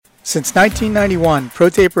Since 1991,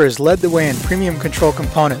 ProTaper has led the way in premium control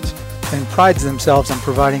components and prides themselves on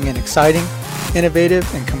providing an exciting, innovative,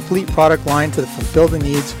 and complete product line to fulfill the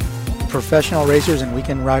needs of professional racers and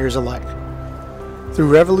weekend riders alike.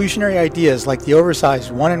 Through revolutionary ideas like the oversized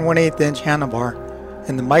 1 1/8 inch handlebar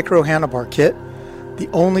and the micro handlebar kit, the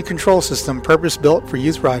only control system purpose-built for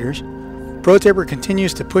youth riders, ProTaper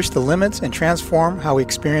continues to push the limits and transform how we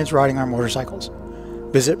experience riding our motorcycles.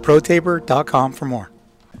 Visit ProTaper.com for more.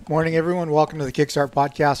 Morning, everyone. Welcome to the Kickstart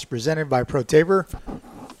Podcast presented by ProTaper.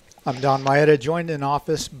 I'm Don Maeda, joined in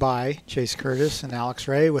office by Chase Curtis and Alex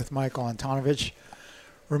Ray with Michael Antonovich,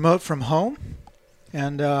 remote from home.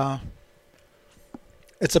 And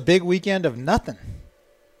it's a big weekend of nothing.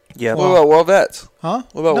 Yeah. What about World Vets? Huh?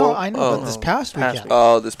 What about no, World- I know, but this past weekend.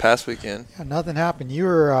 This past weekend. Yeah, nothing happened. You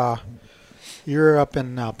were up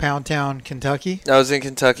in Pound Town, Kentucky. I was in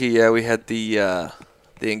Kentucky. Yeah, we had the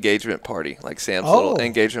engagement party, like Sam's little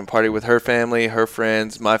engagement party with her family, her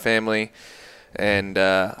friends, my family, and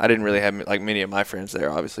I didn't really have like many of my friends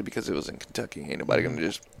there, obviously, because it was in Kentucky. Ain't nobody gonna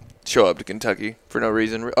just show up to Kentucky for no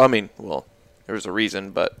reason. I mean, well, there was a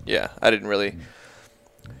reason, but yeah, I didn't really.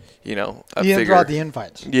 You know, You didn't draw the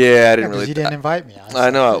invites. Yeah, I didn't really. You didn't invite me.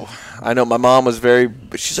 I know. My mom was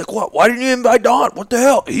but she's like, "What? Why didn't you invite Don? What the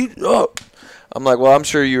hell?" I'm like, "Well, I'm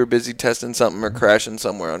sure you were busy testing something or crashing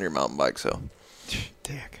somewhere on your mountain bike." So,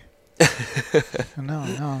 dick. No.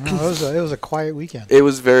 It was a quiet weekend. it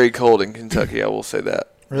was very cold in Kentucky. I will say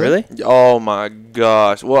that. Really? Oh my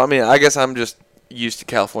gosh. Well, I mean, I guess I'm just used to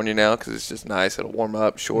California now because it's just nice. It'll warm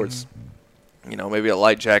up, shorts. You know, maybe a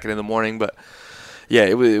light jacket in the morning, but. Yeah,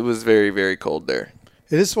 it was very, very cold there.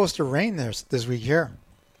 It is supposed to rain this week here,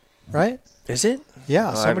 right? Is it?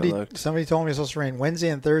 Yeah, Oh, somebody told me it's supposed to rain Wednesday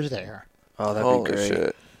and Thursday here. Oh, that'd Holy be great.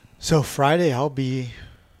 shit. So Friday I'll be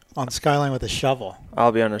on Skyline with a shovel.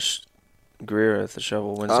 I'll be on a Greer with the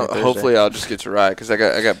shovel Wednesday, Thursday. Hopefully I'll just get to ride because I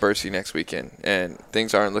got Bercy next weekend and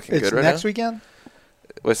things aren't looking It's good right now. next weekend?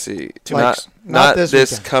 Let's see. Like, Not this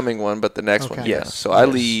this weekend. coming one, but the next Okay. one. Yeah. Yes. So I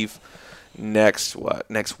leave next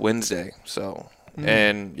Wednesday. So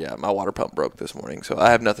and yeah, my water pump broke this morning, so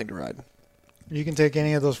I have nothing to ride. You can take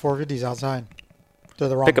any of those 450s outside. They're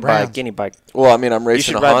the wrong Pick a brands. bike, any bike. Well, I mean, I'm You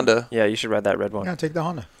racing should a ride, Honda. Yeah, you should ride that red one. Yeah, take the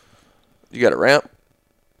Honda. You got a ramp?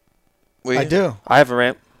 I do. I have a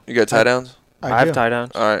ramp. You got tie downs? I have tie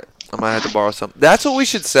downs. All right. I might have to borrow some. That's what we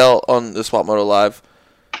should sell on the Swap Moto Live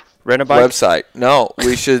Rent a bike? website. No,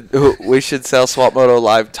 we should sell Swap Moto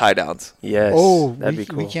Live tie downs. Yes. Oh, that'd be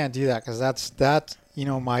cool. we can't do that because that's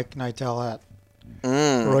Mike Nitel at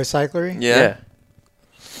Mm. Roy Cyclery. Yeah.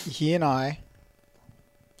 He and I,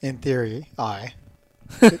 in theory,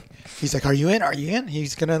 he's like, are you in? Are you in?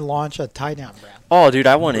 He's going to launch a tie-down brand. Oh, dude,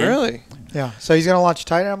 I want in. Really? Yeah, so he's going to launch a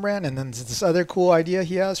tie-down brand, and then this other cool idea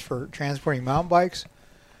he has for transporting mountain bikes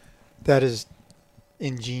that is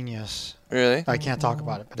ingenious. Really? I can't talk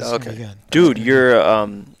about it, but it's going to be good. Dude, your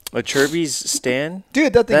a Chirby's stand?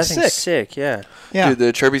 Dude, that That thing's thing's sick. sick, yeah. Yeah. Dude,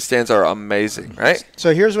 the Chirby stands are amazing, right?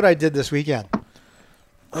 So here's what I did this weekend.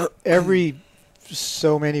 Every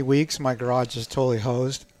so many weeks, my garage is totally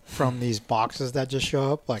hosed from these boxes that just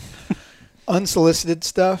show up, like unsolicited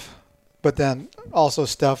stuff, but then also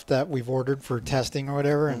stuff that we've ordered for testing or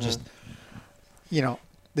whatever, and just,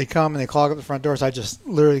 they come and they clog up the front doors. I just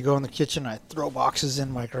literally go in the kitchen and I throw boxes in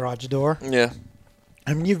my garage door. Yeah.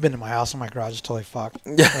 I mean, you've been to my house and my garage is totally fucked,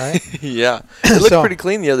 right? Yeah. It looked So- pretty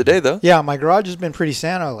clean the other day, though. Yeah, my garage has been pretty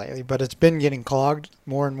sano lately, but it's been getting clogged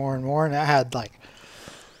more and more and more. And I had like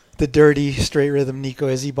the dirty straight rhythm Nico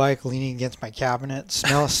Izzy bike leaning against my cabinet,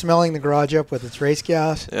 smelling the garage up with its race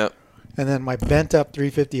gas. Yep. And then my bent up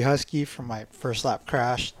 350 Husky from my first lap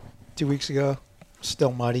crash 2 weeks ago,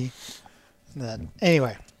 still muddy. And then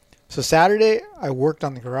anyway, so Saturday I worked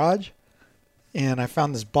on the garage, and I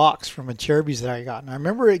found this box from a Cherubies that I got. And I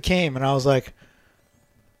remember it came, and I was like,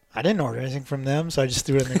 I didn't order anything from them, so I just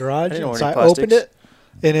threw it in the garage. didn't And order so I any plastics. opened it,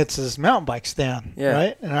 and it's this mountain bike stand, Yeah.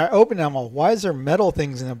 right? And I opened it, I'm like, why is there metal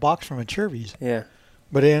things in a box from a Cherubies? Yeah.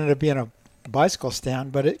 But it ended up being a bicycle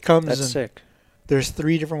stand, but it comes That's in, sick. there's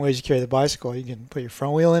 3 different ways you carry the bicycle. You can put your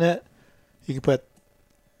front wheel in it, you can put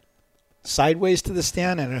sideways to the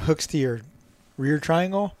stand, and it hooks to your rear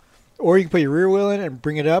triangle, or you can put your rear wheel in it and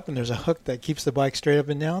bring it up, and there's a hook that keeps the bike straight up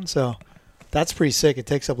and down. So that's pretty sick. It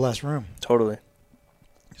takes up less room. Totally.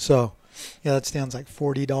 So yeah, that stand's like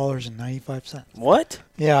 $40.95. What?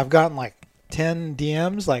 Yeah, I've gotten like 10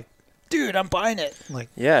 DMs like, dude, I'm buying it. Like,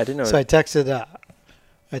 Yeah, I didn't know. so I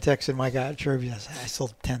texted my guy at Trivia. I said, I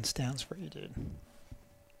sold 10 stands for you, dude.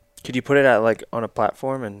 Could you put it at like on a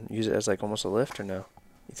platform and use it as like almost a lift or no?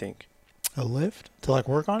 You think? A lift to like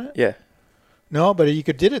work on it? Yeah. No, but you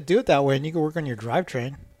could do it that way, and you could work on your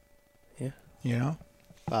drivetrain. You know?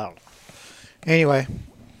 I don't know. Anyway,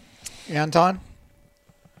 Anton?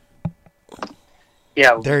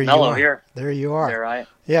 Yeah, There you mellow are. here. There you are. Is that right?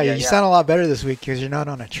 Yeah, Yeah, you yeah. sound a lot better this week because you're not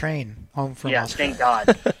on a train home from Yeah, Australia. thank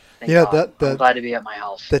God. Thank You know, God. the- I'm glad to be at my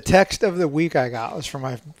house. The text of the week I got was from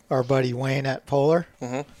our buddy Wayne at Polar.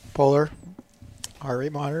 Mhm. Polar heart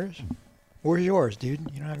rate monitors. Where's yours, dude?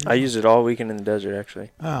 You don't have yours? I use it all weekend in the desert,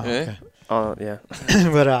 actually. Oh, Yeah? okay. Oh, yeah.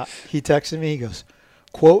 But he texted me. He goes,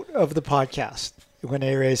 "Quote of the podcast when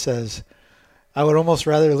A-Ray says, I would almost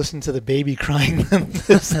rather listen to the baby crying than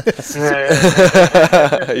this."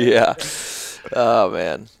 Yeah. Oh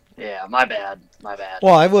man. Yeah, my bad. My bad.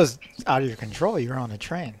 Well, I was out of your control. You were on the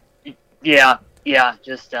train. Yeah.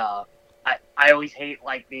 Just I always hate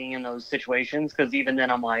like being in those situations because even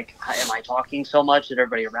then I'm like, am I talking so much that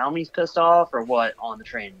everybody around me's pissed off or what on the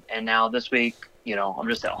train? And now this week, you know, I'm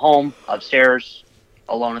just at home upstairs,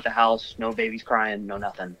 alone at the house, no babies crying, no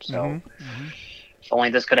nothing. So if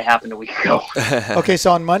only this could have happened a week ago. Okay,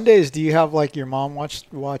 so on Mondays, do you have like your mom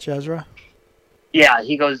watch Ezra? Yeah,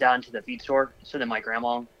 he goes down to the feed store, so then my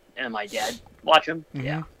grandma and my dad watch him. Mhm.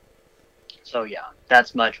 Yeah. So yeah,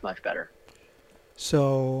 that's much better.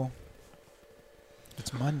 So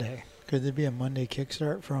it's Monday. Could there be a Monday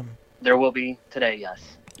kickstart from There will be today, yes.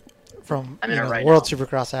 I'm in it the right World now.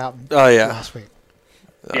 Supercross happened Oh yeah. last week?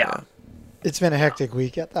 Yeah. It's been a hectic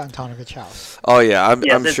week at the Antonovich house. Oh yeah. I'm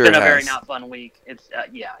It's sure been it a very has. not fun week. It's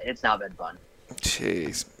it's not been fun.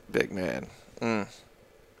 Jeez, big man.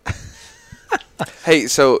 Hey,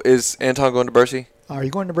 so is Anton going to Bercy? Are you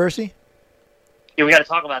going to Bercy? Yeah, we got to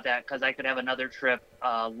talk about that because I could have another trip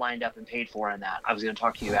lined up and paid for on that. I was going to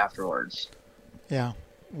talk to you afterwards. Yeah,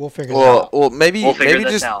 we'll figure it out. Well, maybe We'll figure maybe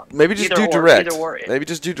this just out. maybe just Either do or, direct. either or. Maybe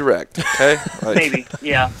just do direct. Okay. Like, Maybe,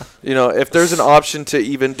 yeah. You know, if there's an option to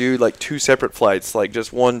even do like 2 separate flights, like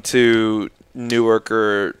just one to Newark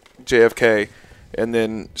or JFK, and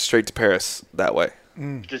then straight to Paris that way.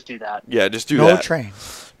 Just do that. Yeah, just do No that.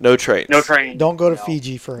 trains. No trains. No train. Don't go to no.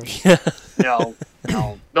 Fiji first. No.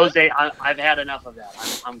 Those days, I've had enough of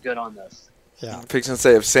that. I'm good on this. Yeah. I'm fixing to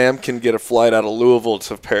say if Sam can get a flight out of Louisville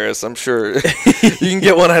to Paris, I'm sure you can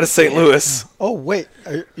get one out of St. Louis. Oh wait,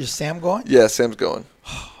 is Sam going? Yeah, Sam's going.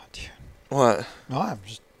 Oh dear. What? No, I'm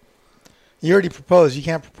just. You already proposed. You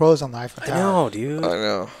can't propose on the Eiffel I Tower. know, dude. I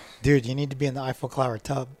know. Dude, you need to be in the Eiffel Tower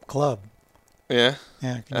club. Yeah.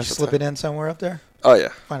 Yeah, can you Eiffel slip Tower. it in somewhere up there? Oh yeah.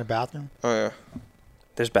 Find a bathroom. Oh yeah.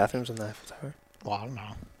 There's bathrooms in the Eiffel Tower. Well, I don't know.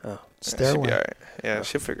 Oh. Yeah, she'll Stairway. be all right. Yeah,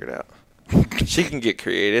 she'll figure it out. She can get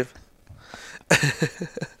creative.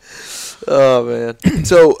 Oh man.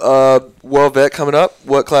 So, well, vet coming up.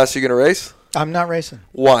 What class are you gonna race? I'm not racing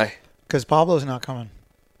Why? because Pablo's not coming.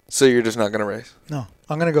 So you're just not gonna race? No,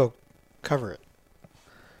 I'm gonna go cover it.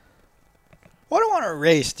 Well, I don't want to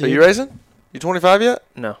race, dude. Are you racing? You 25 yet?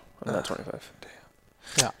 No, I'm not 25.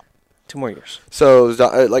 Yeah. 2 more years. So,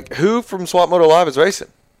 like, who from Swap Moto Live is racing?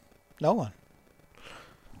 No one.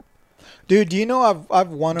 Dude, do you know I've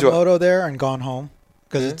won a Do I- moto there and gone home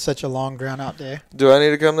because Mhm. it's such a long, drawn-out day? Do I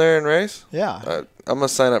need to come there and race? Yeah. I'm gonna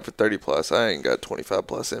sign up for 30 plus. I ain't got 25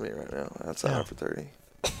 plus in me right now. I'd sign Yeah. up for 30.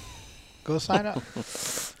 Go sign up.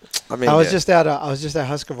 I mean, I was yeah. just at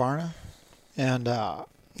Husqvarna, and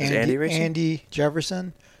Is Andy racing? Andy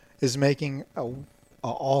Jefferson is making a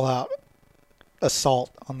all-out assault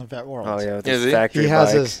on the vet world. Oh yeah, with Is his he? factory He has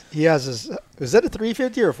bike. his. Is that a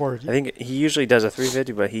 350 or a 450? I think he usually does a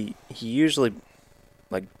 350, but he usually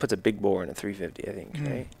like puts a big bore in a 350. I think,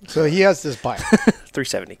 right? So he has this bike.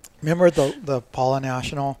 370. Remember the Paula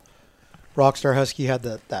National Rockstar Husky had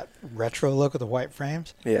that retro look with the white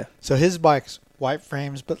frames? Yeah. So his bike's white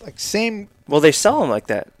frames, but like same. Well, they sell them like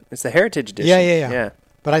that. It's the Heritage Edition. Yeah.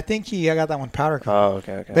 But I think I got that one powder coated. Oh,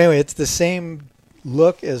 okay. But anyway, it's the same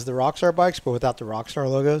look as the Rockstar bikes, but without the Rockstar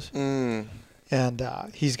logos. Mm. And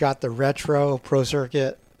he's got the retro Pro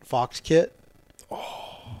Circuit Fox kit.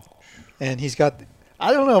 And he's got.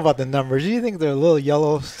 I don't know about the numbers. Do you think they're a little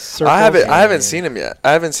yellow circles? I haven't seen him yet.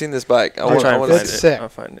 I haven't seen this bike. I I'll want try and to find it's it. sick. I'll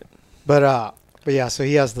find it. But yeah, so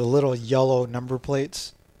he has the little yellow number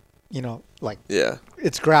plates. You know, like Yeah.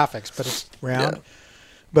 it's graphics, but it's round. Yeah.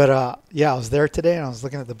 But yeah, I was there today and I was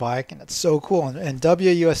looking at the bike and it's so cool. And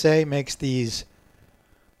WUSA makes these.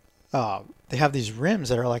 They have these rims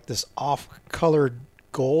that are like this off-colored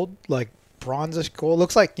gold, like bronzish gold.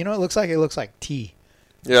 Looks like it looks like tea.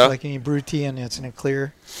 Yeah. Like when you brew tea and it's in a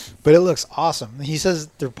clear, but it looks awesome. He says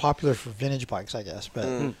they're popular for vintage bikes, I guess.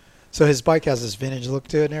 But so his bike has this vintage look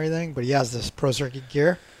to it and everything. But he has this Pro Circuit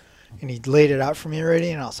gear, and he laid it out for me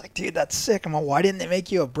already. And I was like, dude, that's sick. I'm like, why didn't they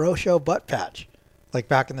make you a Bro Show butt patch, like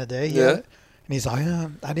back in the day? Yeah. And he's like,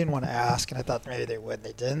 I didn't want to ask, and I thought maybe they would.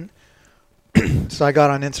 They didn't. So I got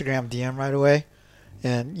on Instagram DM right away.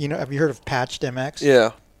 And, have you heard of Patched MX?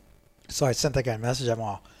 Yeah. So I sent that guy a message. I'm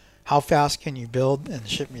all, how fast can you build and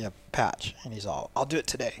ship me a patch? And he's all, I'll do it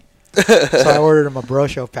today. So I ordered him a Bro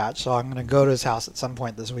Show patch. So I'm going to go to his house at some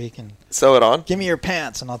point this week and sew it on. Give me your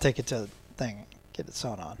pants, and I'll take it to the thing, get it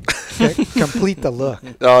sewn on. Complete the look.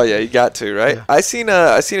 Oh yeah, you got to, right? Yeah. I seen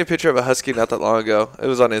a picture of a husky not that long ago. It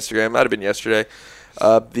was on Instagram. Might have been yesterday.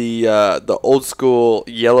 The old school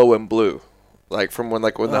yellow and blue, like from when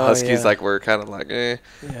the huskies were kind of like eh.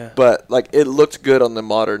 Yeah. But like it looked good on the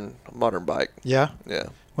modern bike. Yeah? Yeah.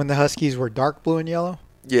 When the huskies were dark blue and yellow?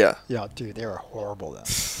 Yeah. Yeah, dude, they were horrible then.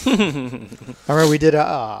 I remember we did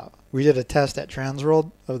a test at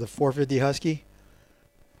Transworld of the 450 Husky,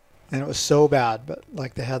 and it was so bad. But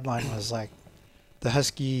like the headline was like, the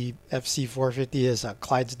Husky FC 450 is a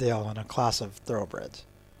Clydesdale in a class of thoroughbreds.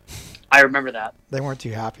 I remember that. They weren't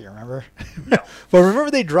too happy, remember? No. But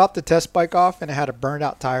remember they dropped the test bike off and it had a burned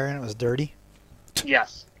out tire and it was dirty.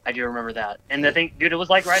 Yes, I do remember that. And the thing, dude, it was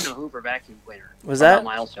like riding a Hoover vacuum cleaner. Was from that- Mount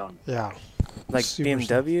Milestone? Yeah. Like Super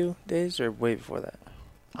BMW days or way before that?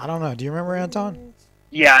 I don't know. Do you remember, Anton?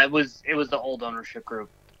 Yeah, it was the old ownership group.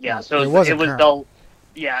 Yeah, so It it wasn't was current.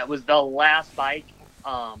 it was the last bike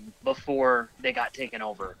before they got taken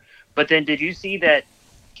over. But then did you see that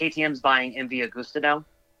KTM's buying MV Agusta now?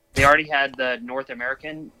 They already had the North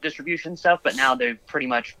American distribution stuff, but now they pretty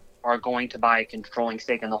much are going to buy a controlling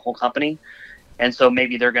stake in the whole company. And so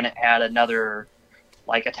maybe they're going to add another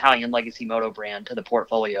like Italian legacy moto brand to the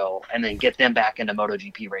portfolio and then get them back into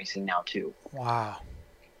MotoGP racing now too. Wow.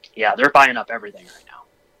 Yeah, they're buying up everything right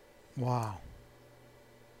now. Wow.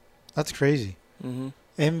 That's crazy. Mm-hmm.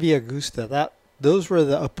 MV Agusta. Those were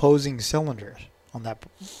the opposing cylinders on that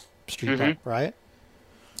street bike, right?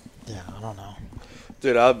 Yeah, I don't know.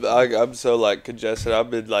 Dude, I'm so like congested. I've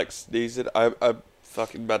been like sneezing. I'm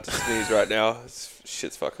fucking about to sneeze right now.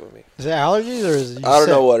 Shit's fucking with me. Is it allergies or is it I don't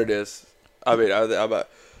know what it is. I mean,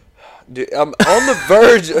 dude, I'm on the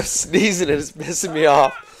verge of sneezing and it's pissing me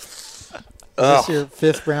off. Is this your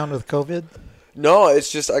 5th round with COVID? No,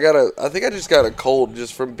 it's just I think I just got a cold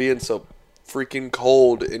just from being so freaking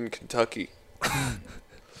cold in Kentucky. I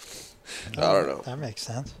don't know. That makes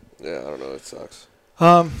sense. Yeah, I don't know. It sucks.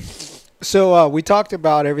 So we talked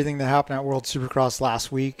about everything that happened at World Supercross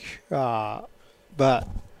last week, but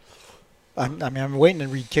I'm waiting to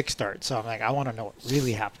read Kickstart, so I'm like, I want to know what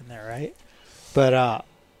really happened there, right? But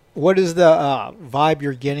what is the vibe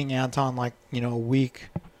you're getting, Anton? Like, a week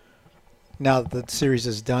now that the series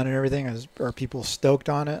is done and everything, are people stoked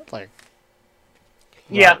on it? Like,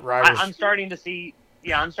 yeah, riders. I'm starting to see.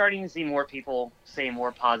 Yeah, I'm starting to see more people say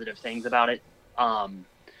more positive things about it.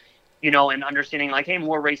 And understanding like, hey,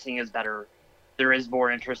 more racing is better. There is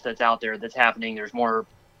more interest that's out there that's happening. There's more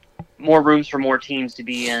rooms for more teams to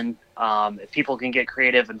be in. If people can get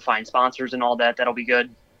creative and find sponsors and all that, that'll be good.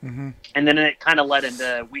 Mm-hmm. And then it kind of led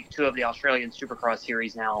into week 2 of the Australian Supercross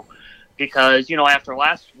series now, because after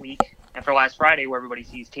last Friday, where everybody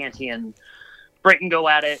sees Tanti and Brayton go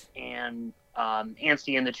at it, and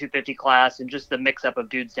Anstey in the 250 class, and just the mix-up of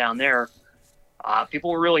dudes down there. People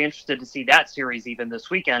were really interested to see that series even this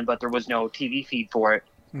weekend, but there was no TV feed for it.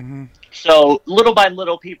 Mm-hmm. So little by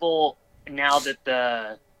little, people, now that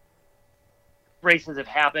the races have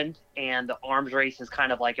happened and the arms race is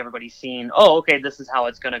kind of like everybody's seen, oh, okay, this is how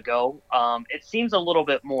it's going to go. It seems a little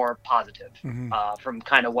bit more positive from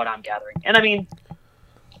kind of what I'm gathering. And I mean,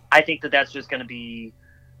 I think that that's just going to be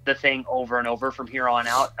the thing over and over from here on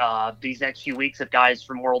out. These next few weeks, if guys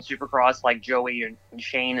from World Supercross like Joey and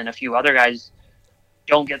Shane and a few other guys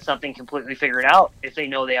don't get something completely figured out, if they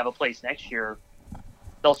know they have a place next year,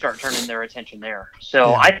 they'll start turning their attention there. So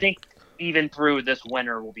Yeah. I think even through this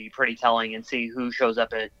winter will be pretty telling, and see who shows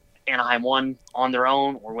up at Anaheim 1 on their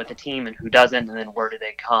own or with a team and who doesn't, and then where do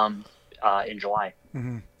they come in July.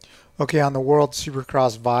 Mm-hmm. Okay, on the World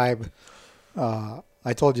Supercross vibe,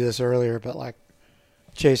 I told you this earlier, but like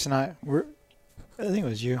Chase and I think it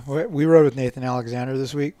was you. We rode with Nathan Alexander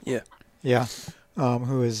this week. Yeah. Yeah.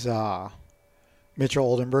 Who is Mitchell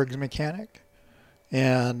Oldenburg's mechanic.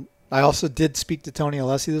 And I also did speak to Tony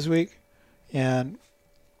Alessi this week. And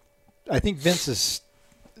I think Vince is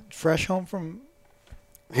fresh home from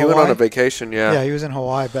Hawaii. He went on a vacation, Yeah, he was in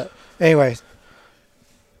Hawaii. But anyway,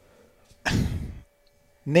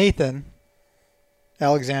 Nathan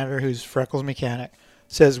Alexander, who's Freckles' mechanic,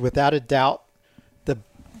 says without a doubt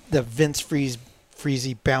the Vince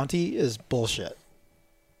Freezy bounty is bullshit.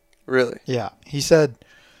 Really? Yeah, he said,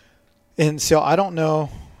 and so I don't know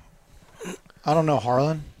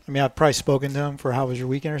Harlan. I mean, I've probably spoken to him for how was your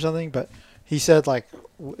weekend or something, but he said like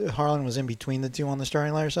Harlan was in between the two on the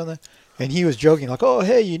starting line or something, and he was joking like, "Oh,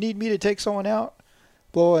 hey, you need me to take someone out?"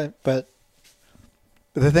 But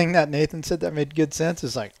the thing that Nathan said that made good sense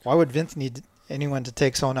is like, why would Vince need anyone to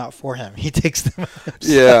take someone out for him? He takes them out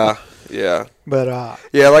himself. Yeah. But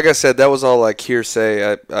yeah, like I said, that was all like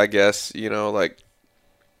hearsay, I guess. You know, like,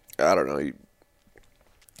 I don't know.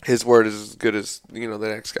 His word is as good as, the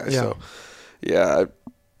next guy. Yeah. So, yeah.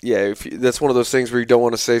 If that's one of those things where you don't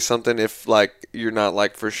want to say something if, like, you're not,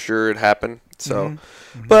 like, for sure it happened. So,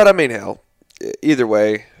 but, I mean, hell, either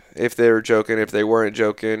way, if they were joking, if they weren't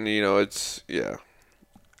joking, it's, yeah.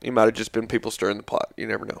 It might have just been people stirring the pot. You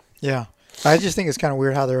never know. yeah. I just think it's kind of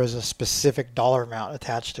weird how there was a specific dollar amount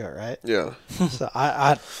attached to it, right? Yeah. So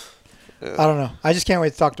I don't know. I just can't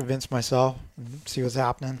wait to talk to Vince myself and see what's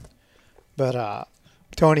happening. But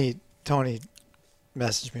Tony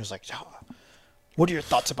messaged me. He was like, "What are your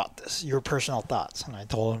thoughts about this? Your personal thoughts?" And I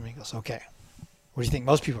told him. He goes, "Okay. What do you think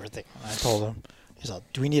most people are thinking?" And I told him. He's like,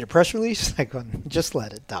 "Do we need a press release?" I go, "Just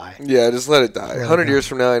let it die." Yeah, just let it die. 100 years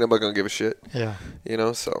from now, ain't nobody gonna give a shit. Yeah.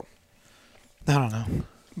 So. I don't know.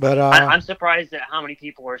 But I'm surprised at how many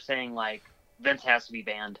people are saying like Vince has to be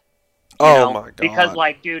banned. Oh my god! Because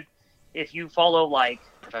like, dude, if you follow like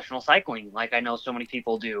professional cycling, like I know so many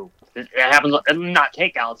people do, it happens. Not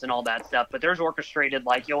takeouts and all that stuff, but there's orchestrated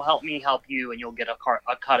like you'll help me help you, and you'll get a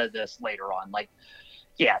cut of this later on. Like,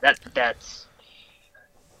 yeah, that's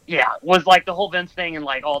was like the whole Vince thing and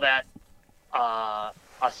like all that.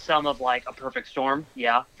 A sum of like a perfect storm,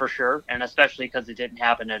 yeah, for sure, and especially because it didn't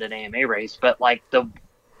happen at an AMA race, but like the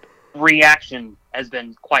reaction has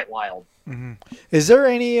been quite wild. Mm-hmm. Is there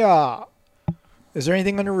anything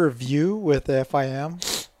under review with the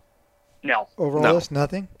FIM? No. Over all this,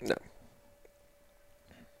 nothing. No.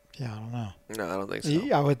 Yeah, I don't know. No, I don't think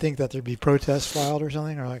so. I would think that there'd be protests filed or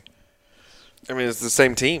something, or like. I mean, it's the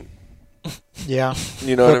same team. Yeah.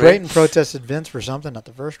 You know what I mean? Brayton protested Vince for something at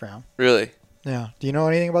the first round. Really? Yeah. Do you know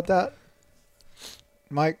anything about that,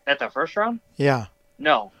 Mike? At the first round? Yeah.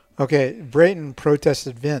 No. Okay, Brayton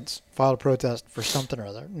protested Vince, filed a protest for something or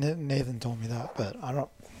other. Nathan told me that, but I don't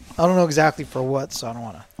know exactly for what, so I don't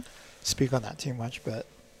want to speak on that too much, but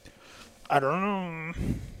I don't know.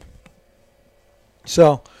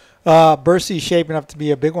 So, Bercy's shaping up to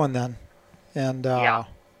be a big one then, and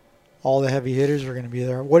all the heavy hitters are going to be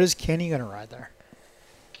there. What is Kenny going to ride there?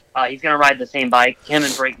 He's going to ride the same bike. Him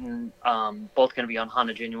and Brayton both going to be on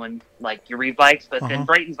Honda Genuine, like your Reeve bikes, but then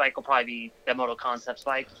Brayton's bike will probably be that Moto Concepts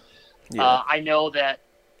bike. Yeah. I know that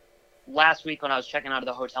last week when I was checking out of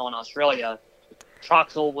the hotel in Australia,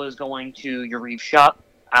 Troxel was going to your Reeve shop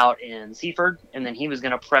out in Seaford, and then he was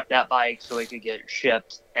going to prep that bike so it could get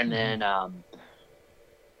shipped. And then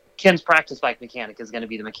Ken's practice bike mechanic is going to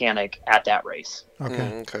be the mechanic at that race.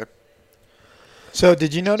 Okay. Okay. So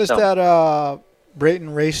did you notice that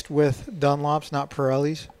Brayton raced with Dunlops, not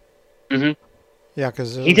Pirellis? Mm-hmm. Yeah,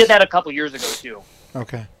 because he did that a couple years ago too.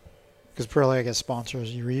 Okay. Because Pirelli, I guess,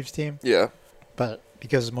 sponsors your Reeves team. Yeah. But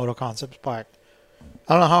because it's Moto Concepts bike,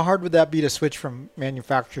 I don't know, how hard would that be to switch from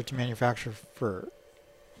manufacturer to manufacturer for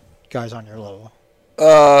guys on your level?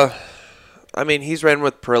 I mean, he's ran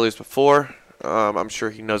with Pirellis before. I'm sure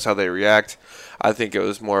he knows how they react. I think it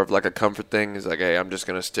was more of like a comfort thing. He's like, hey, I'm just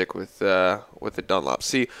gonna stick with the Dunlop.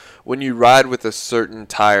 See, when you ride with a certain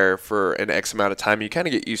tire for an X amount of time, you kind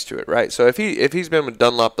of get used to it, right? So if he's been with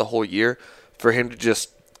Dunlop the whole year, for him to just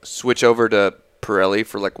switch over to Pirelli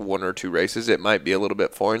for like one or two races, it might be a little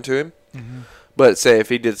bit foreign to him. Mm-hmm. But say if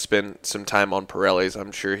he did spend some time on Pirellis,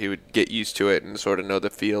 I'm sure he would get used to it and sort of know the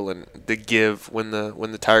feel and the give when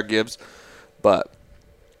the tire gives. But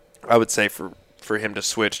I would say for him to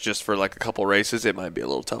switch just for like a couple races, it might be a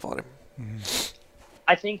little tough on him. Mm-hmm.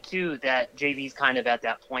 I think too that JV's kind of at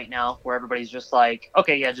that point now where everybody's just like,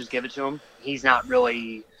 okay, yeah, just give it to him. He's not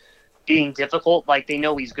really being difficult. Like they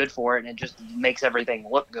know he's good for it, and it just makes everything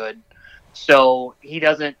look good. So he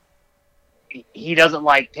doesn't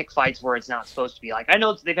like pick fights where it's not supposed to be. Like I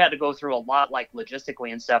know they've had to go through a lot, like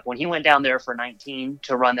logistically and stuff. When he went down there for 19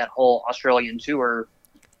 to run that whole Australian tour,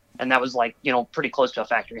 and that was like, pretty close to a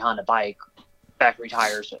factory Honda bike, factory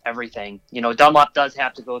tires, everything. Dunlop does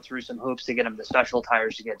have to go through some hoops to get him the special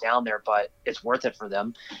tires to get down there, but it's worth it for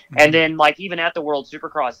them. Mm-hmm. And then like even at the World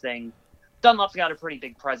Supercross thing, Dunlop's got a pretty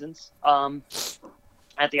big presence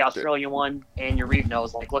at the Australian one, and your Reeve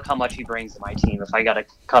knows, like, look how much he brings to my team. If I got to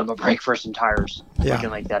cut him a break for some tires, we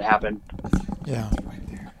can make that happen. Yeah.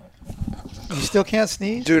 You still can't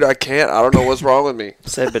sneeze? Dude, I can't. I don't know what's wrong with me.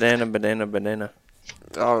 Say banana, banana, banana.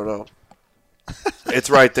 I don't know. It's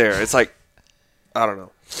right there. It's like, I don't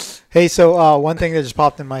know. Hey, so one thing that just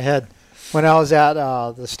popped in my head. When I was at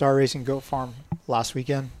the Star Racing Goat Farm last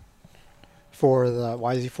weekend, for the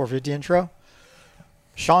YZ450 intro,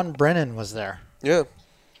 Sean Brennan was there. Yeah.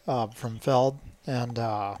 From Feld. And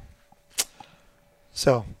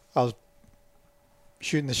so I was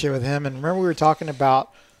shooting the shit with him. And remember we were talking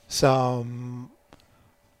about some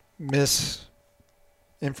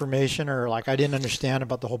misinformation or like I didn't understand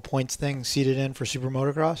about the whole points thing seated in for Super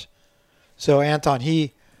Motocross. So Anton,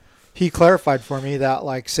 he clarified for me that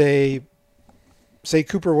like say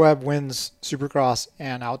Cooper Webb wins Supercross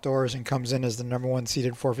and Outdoors and comes in as the number 1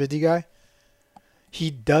 seeded 450 guy. He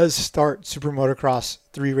does start Super Motocross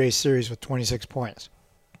 3-race series with 26 points.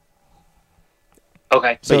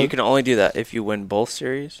 Okay. So you can only do that if you win both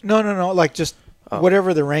series? No. Like just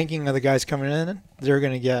whatever the ranking of the guys coming in, they're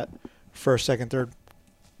going to get first, second, third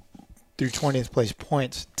through 20th place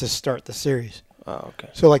points to start the series. Oh, okay.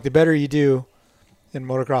 So like the better you do in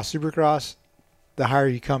motocross, supercross, the higher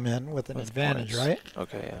you come in with an advantage, points. right?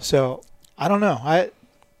 Okay, yeah. So I don't know.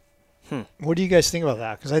 What do you guys think about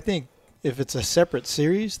that? Because I think if it's a separate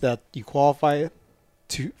series that you qualify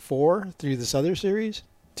for through this other series,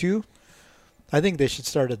 2, I think they should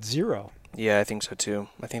start at 0. Yeah, I think so too.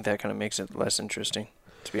 I think that kind of makes it less interesting,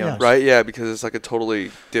 to be honest. Right, yeah, because it's like a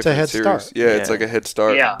totally different head series. start. Yeah, it's like a head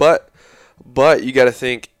start. Yeah. But you got to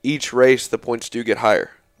think each race the points do get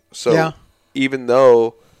higher. So even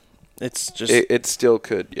though it's just it still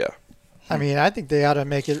could, yeah. I mean, I think they ought to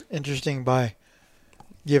make it interesting by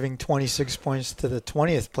giving 26 points to the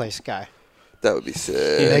 20th place guy. That would be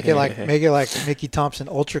sick. Make it like Mickey Thompson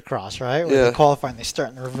Ultracross, right? Where they qualify and they start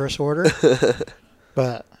in the reverse order.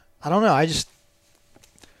 But I don't know.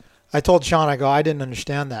 I told Sean, I didn't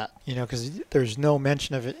understand that, because there's no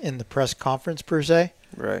mention of it in the press conference per se.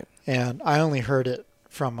 Right. And I only heard it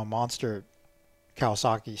from a Monster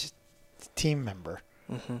Kawasaki team member.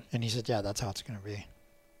 Mm-hmm. And he said, yeah, that's how it's going to be.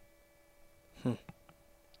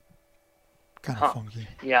 Kind of funky.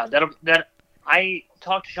 Yeah, I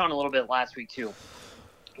talked to Sean a little bit last week too,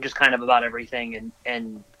 just kind of about everything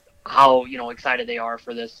and how excited they are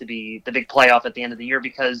for this to be the big playoff at the end of the year,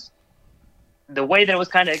 because the way that it was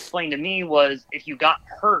kind of explained to me was if you got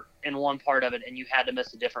hurt in one part of it and you had to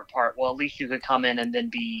miss a different part, well, at least you could come in and then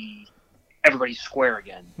be everybody's square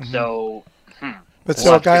again. Mm-hmm. So, but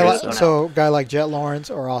so a guy like Jet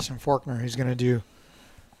Lawrence or Austin Faulkner who's going to do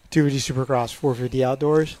 250 Supercross, 450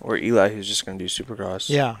 Outdoors. Or Eli, who's just going to do Supercross.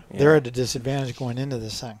 Yeah, they're at a disadvantage going into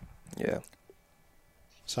this thing. Yeah.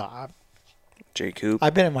 So, J. Coop. I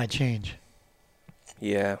bet it might change.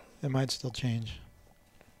 Yeah. It might still change.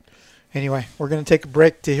 Anyway, we're going to take a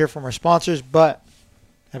break to hear from our sponsors, but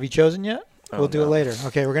have you chosen yet? We'll do it later.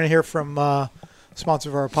 Okay, we're going to hear from sponsor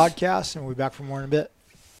of our podcast, and we'll be back for more in a bit.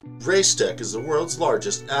 Racetech is the world's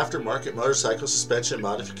largest aftermarket motorcycle suspension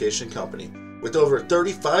modification company, with over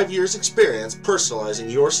 35 years experience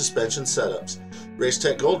personalizing your suspension setups.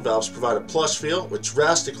 Racetech Gold Valves provide a plush feel with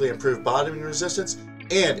drastically improved bottoming resistance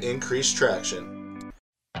and increased traction.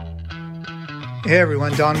 Hey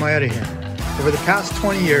everyone, Don Maeda here. Over the past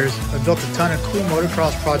 20 years, I've built a ton of cool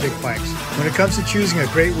motocross project bikes. When it comes to choosing a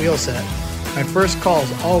great wheel set, my first call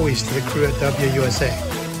is always to the crew at WUSA.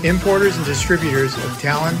 Importers and distributors of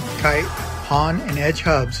Talon, Kite, Hahn, and Edge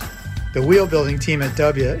hubs, the wheel building team at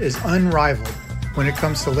W is unrivaled when it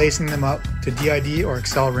comes to lacing them up to DID or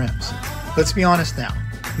Excel rims. Let's be honest now.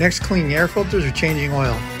 Next to cleaning air filters or changing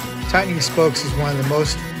oil, tightening spokes is one of the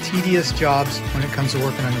most tedious jobs when it comes to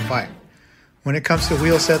working on your bike. When it comes to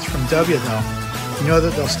wheel sets from W though, you know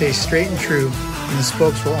that they'll stay straight and true and the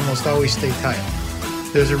spokes will almost always stay tight.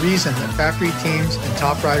 There's a reason that factory teams and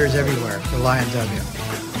top riders everywhere rely on W.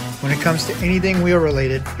 When it comes to anything wheel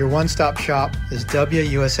related, your one-stop shop is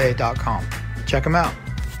WUSA.com. Check them out.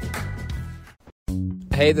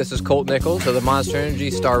 Hey, this is Colt Nichols of the Monster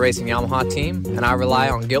Energy Star Racing Yamaha team, and I rely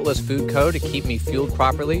on Guiltless Food Co. to keep me fueled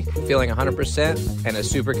properly, feeling 100%, and is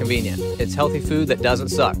super convenient. It's healthy food that doesn't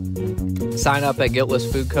suck. Sign up at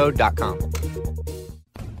guiltlessfoodco.com.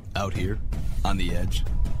 Out here, on the edge,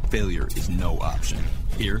 failure is no option.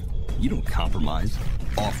 Here, you don't compromise.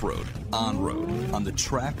 Off-road, on-road, on the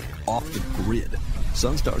track, off the grid.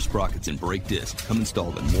 Sunstar sprockets and brake discs come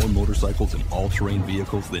installed in more motorcycles and all-terrain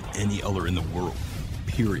vehicles than any other in the world.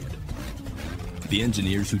 Period. The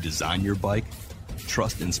engineers who design your bike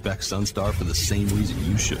trust and spec Sunstar for the same reason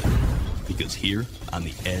you should. Because here, on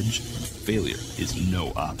the edge, failure is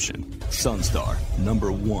no option. Sunstar,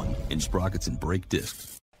 #1 in sprockets and brake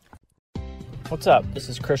discs. What's up? This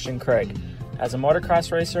is Christian Craig. As a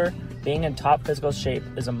motocross racer, being in top physical shape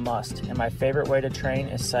is a must, and my favorite way to train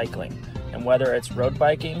is cycling. And whether it's road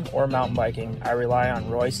biking or mountain biking, I rely on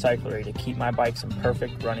Roy Cyclery to keep my bikes in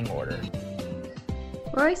perfect running order.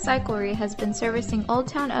 Roy Cyclery has been servicing Old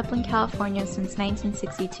Town Upland, California since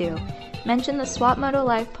 1962. Mention the Swap Moto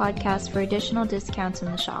Life podcast for additional discounts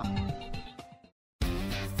in the shop.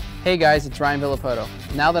 Hey guys, it's Ryan Villapoto.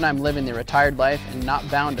 Now that I'm living the retired life and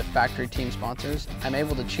not bound to factory team sponsors, I'm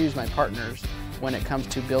able to choose my partners when it comes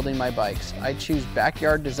to building my bikes. I choose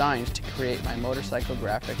Backyard Designs to create my motorcycle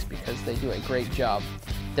graphics because they do a great job.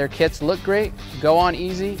 Their kits look great, go on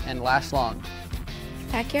easy, and last long.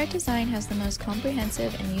 Backyard Design has the most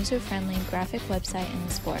comprehensive and user-friendly graphic website in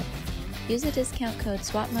the sport. Use the discount code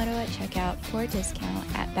SWAPMOTO at checkout for a discount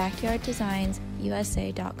at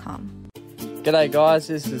backyarddesignsusa.com. G'day guys,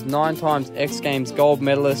 this is 9-time X Games gold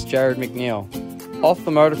medalist Jared McNeil. Off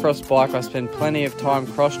the motocross bike, I spend plenty of time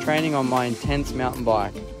cross-training on my intense mountain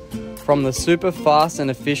bike. From the super fast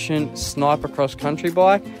and efficient Sniper cross-country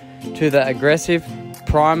bike to the aggressive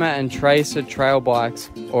Primer and Tracer trail bikes,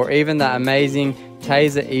 or even the amazing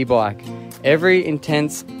Taser e-bike. Every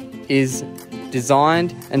Intense is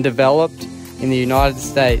designed and developed in the United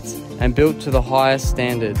States and built to the highest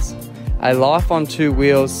standards. A life on two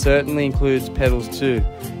wheels certainly includes pedals too,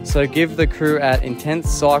 so give the crew at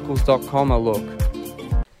intensecycles.com a look.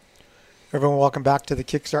 Everyone, welcome back to the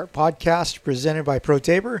Kickstart Podcast presented by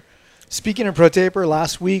ProTaper. Speaking of ProTaper,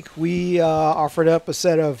 last week we offered up a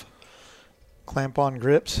set of clamp-on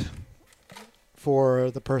grips for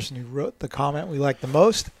the person who wrote the comment we liked the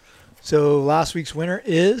most. So last week's winner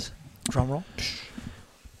is, drumroll,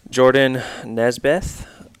 Jordan Nesbeth.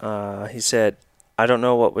 He said, I don't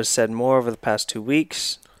know what was said more over the past 2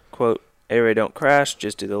 weeks. Quote, A-Ray don't crash,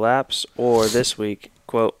 just do the laps. Or this week,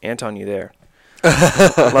 quote, Anton, you there?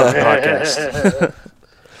 I love the podcast.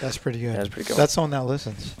 That's pretty good. That's pretty good. That's someone that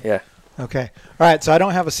listens. Yeah. Okay. All right, so I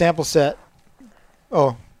don't have a sample set.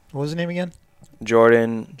 Oh, what was the name again?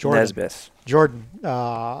 Jordan. Nesbeth. Jordan,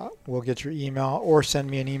 we'll get your email or send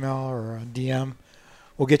me an email or a DM.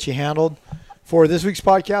 We'll get you handled. For this week's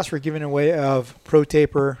podcast, we're giving away of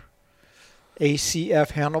ProTaper ACF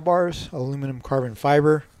handlebars, aluminum carbon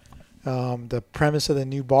fiber. The premise of the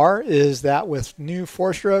new bar is that with new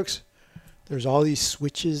 4-strokes, there's all these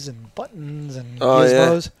switches and buttons and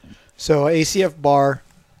gizmos. Yeah. So ACF bar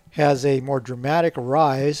has a more dramatic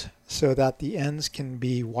rise so that the ends can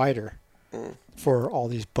be wider for all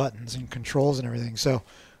these buttons and controls and everything. So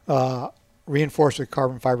reinforced with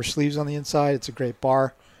carbon fiber sleeves on the inside. It's a great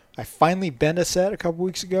bar. I finally bent a set a couple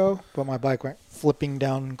weeks ago, but my bike went flipping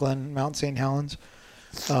down Glen Mount St. Helens.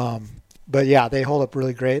 But yeah, they hold up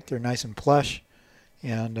really great. They're nice and plush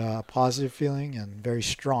and positive feeling and very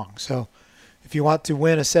strong. So if you want to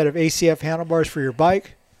win a set of ACF handlebars for your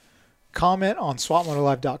bike, comment on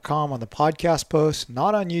swapmotolive.com on the podcast post,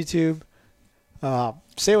 not on YouTube.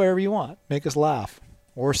 Say whatever you want. Make us laugh.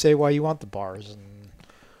 Or say why you want the bars, and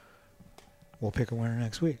we'll pick a winner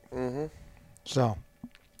next week. Mm-hmm. So,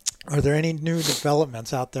 are there any new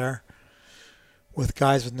developments out there with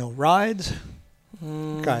guys with no rides?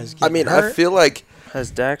 Guys getting hurt? I feel like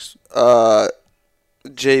has Dax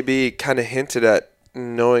JB kind of hinted at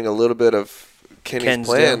knowing a little bit of Kenny's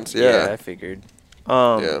plans. Yeah, I figured.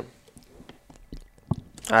 Yeah.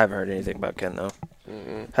 I haven't heard anything about Ken though.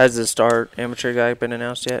 Mm-hmm. Has the Star Amateur guy been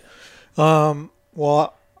announced yet?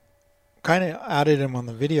 Well, kind of added him on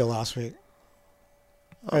the video last week.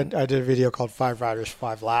 I did a video called 5 Riders,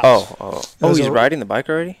 5 Laps. He's riding the bike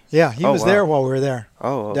already? Yeah, he was there while we were there.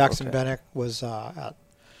 Daxon Bennick was at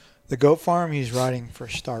the Goat Farm. He's riding for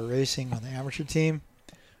Star Racing on the amateur team.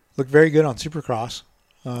 Looked very good on Supercross.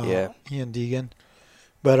 He and Deegan.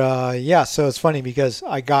 But, so it's funny because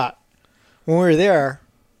when we were there,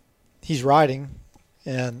 he's riding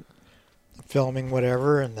and filming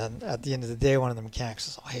whatever, and then at the end of the day, one of the mechanics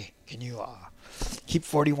says, hey, can you keep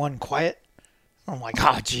 41 quiet? I'm like,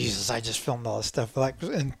 Jesus, I just filmed all this stuff. Like,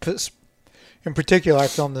 in particular, I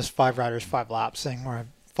filmed this 5 Riders, 5 Laps thing where I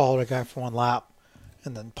followed a guy for 1 lap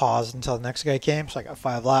and then paused until the next guy came. So I got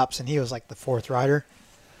 5 laps, and he was like the 4th rider.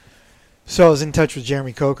 So I was in touch with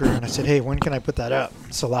Jeremy Coker, and I said, hey, when can I put that up?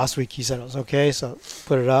 So last week he said it was okay, so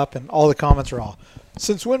put it up, and all the comments were all,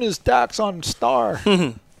 since when is Dax on Star?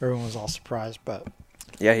 Everyone was all surprised, but...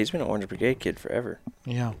 Yeah, he's been an Orange Brigade kid forever.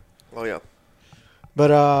 Yeah. Oh, yeah.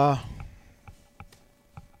 But,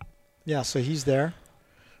 yeah, so he's there.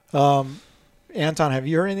 Anton, have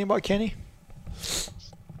you heard anything about Kenny?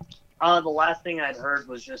 The last thing I'd heard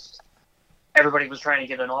was just everybody was trying to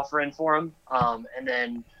get an offer in for him. And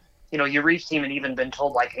then, your Reefs team had even been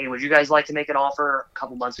told, like, hey, would you guys like to make an offer a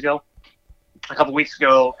couple weeks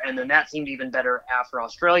ago? And then that seemed even better after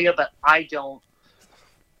Australia. But I don't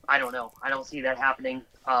know. I don't see that happening.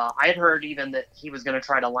 I had heard even that he was going to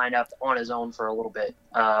try to line up on his own for a little bit,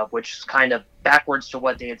 which is kind of backwards to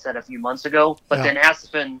what they had said a few months ago. But then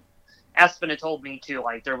Aspen had told me too,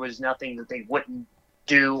 like there was nothing that they wouldn't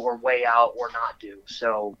do or weigh out or not do.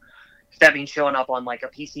 So if that means showing up on like a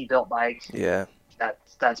PC built bike,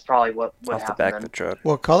 that's probably what would happen. Off the back then. of the truck.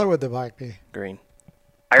 What color would the bike be? Green.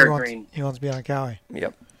 I heard green. He wants to be on a Cowie.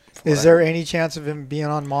 Yep. Is there any chance of him being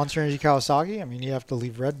on Monster Energy Kawasaki? I mean, you have to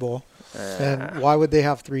leave Red Bull. And why would they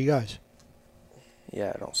have 3 guys?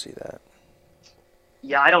 Yeah, I don't see that.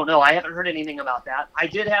 Yeah, I don't know. I haven't heard anything about that. I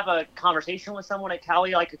did have a conversation with someone at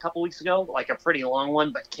Cowie like a couple weeks ago, like a pretty long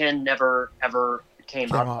one, but Ken never ever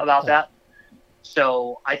came up about that.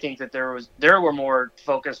 So I think that there were more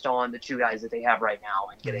focused on the 2 guys that they have right now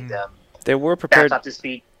and getting them They were prepared back up to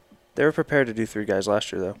speed. They were prepared to do 3 guys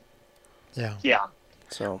last year, though. Yeah. Yeah.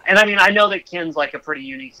 So. And I mean, I know that Ken's like a pretty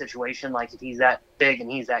unique situation. Like if he's that big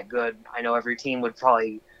and he's that good, I know every team would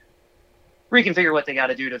probably reconfigure what they got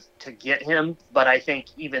to do to get him. But I think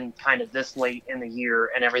even kind of this late in the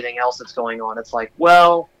year and everything else that's going on, it's like,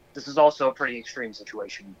 well, this is also a pretty extreme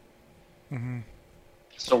situation. Mm-hmm.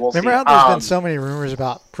 So we'll Remember see. how there's been so many rumors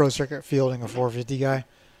about Pro Circuit fielding a 450 guy?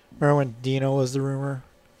 Remember when Dino was the rumor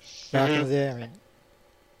back in the day? I mean,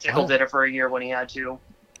 Tickle did it for a year when he had to.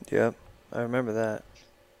 Yep, I remember that.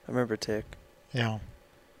 I remember Tick. Yeah.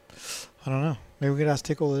 I don't know. Maybe we could ask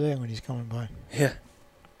Tickle today when he's coming by. Yeah.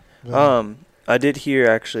 But, I did hear,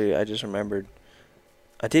 actually, I just remembered.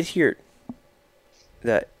 I did hear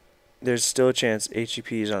that there's still a chance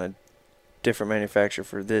HEP is on a different manufacturer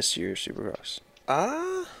for this year's Supercross.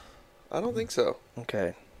 I don't think so.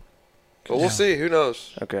 Okay. But we'll see. Who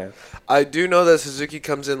knows? Okay. I do know that Suzuki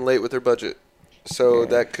comes in late with their budget, so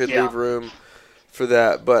that could leave room for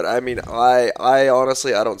that. But I mean, I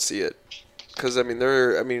honestly I don't see it, because I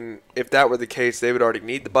mean if that were the case, they would already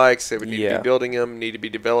need the bikes. They would need to be building them, need to be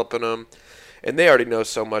developing them, and they already know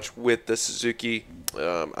so much with the Suzuki.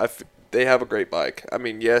 They have a great bike. I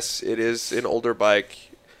mean, yes, it is an older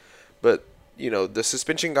bike, but you know the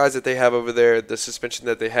suspension guys that they have over there, the suspension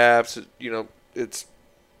that they have, so, you know, it's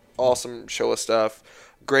awesome Showa stuff.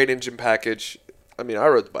 Great engine package. I mean, I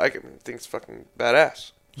rode the bike. I mean, the thing's fucking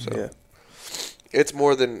badass. So it's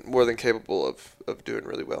more than capable of doing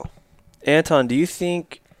really well. Anton, do you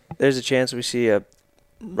think there's a chance we see a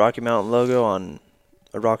Rocky Mountain logo on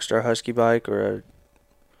a Rockstar Husky bike or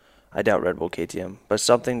I doubt Red Bull KTM, but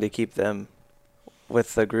something to keep them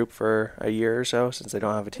with the group for a year or so since they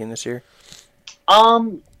don't have a team this year?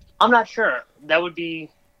 I'm not sure. That'd be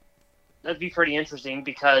pretty interesting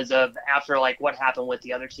because of after like what happened with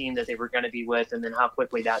the other team that they were going to be with, and then how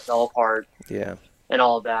quickly that fell apart. Yeah. And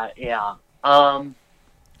all of that. Yeah. I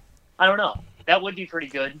don't know. That would be pretty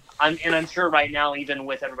good. I'm sure right now, even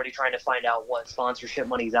with everybody trying to find out what sponsorship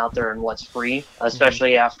money's out there and what's free,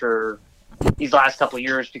 especially after these last couple of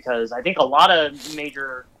years, because I think a lot of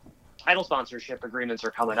major title sponsorship agreements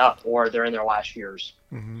are coming up or they're in their last years.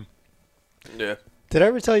 Mm-hmm. Yeah. Did I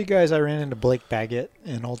ever tell you guys I ran into Blake Baggett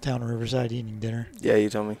in Old Town Riverside eating dinner? Yeah, you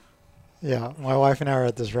told me. Yeah, my wife and I were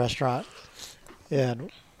at this restaurant, and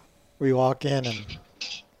we walk in, and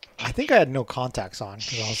I think I had no contacts on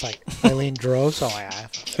because I was like, Eileen drove, so I'm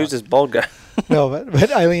like, who's this bald guy? No,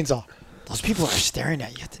 but Eileen's all, those people are staring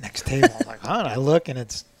at you at the next table. I'm like, huh? And I look, and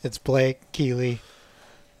it's Blake, Keeley,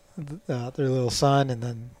 their little son, and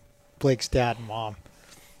then Blake's dad and mom.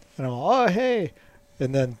 And I'm all, oh, hey.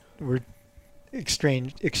 And then we're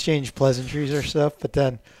exchange pleasantries or stuff, but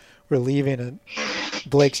then we're leaving, and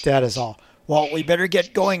Blake's dad is all, well, we better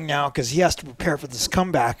get going now because he has to prepare for this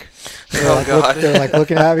comeback. They're like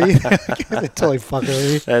looking at me. They totally fucking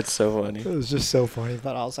with me. That's so funny. It was just so funny.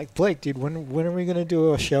 But I was like, Blake, dude, when are we going to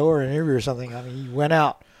do a show or an interview or something? I mean, he went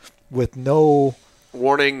out with no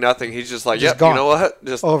warning, nothing. He's just like, just yep, gone. You know what?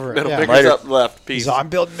 Just over metal it. pickers up, left. Peace. He's all, I'm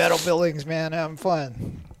building metal buildings, man. Having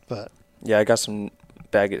fun. But yeah, I got some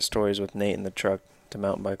Baggett stories with Nate in the truck to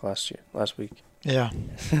mountain bike last week. Yeah.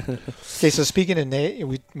 Okay, so speaking of Nate,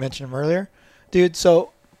 we mentioned him earlier. Dude,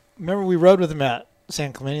 so remember we rode with him at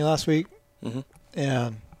San Clemente last week? Mm-hmm.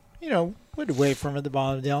 And, you know, we had to wait for him at the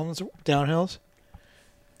bottom of the downhills.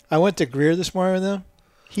 I went to Greer this morning with him.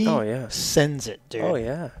 He sends it, dude. Oh,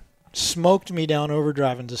 yeah. Smoked me down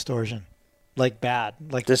overdrive and distortion. Like bad.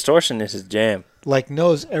 Like distortion is his jam. Like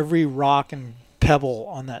knows every rock and pebble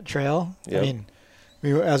on that trail. Yep. I mean,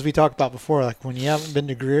 as we talked about before, like when you haven't been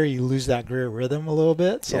to Greer, you lose that Greer rhythm a little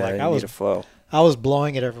bit. So like you need a flow. I was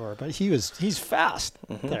blowing it everywhere, but he's fast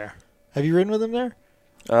there. Have you ridden with him there?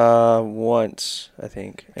 Once, I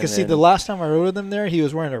think. Because see, the last time I rode with him there, he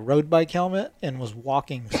was wearing a road bike helmet and was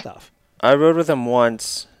walking stuff. I rode with him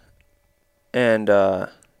once, and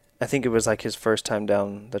I think it was like his first time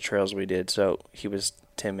down the trails we did, so he was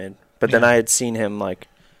timid. But then I had seen him like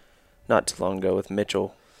not too long ago with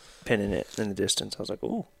Mitchell pinning it in the distance. I was like,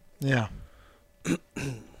 ooh. Yeah.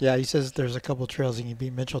 Yeah, he says there's a couple trails he can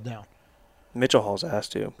beat Mitchell down. Mitchell hauls ass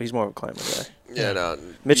too. He's more of a climber guy. Yeah, no.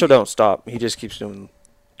 Mitchell don't stop. He just keeps doing.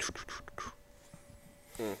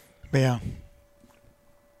 But yeah.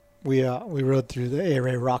 We rode through the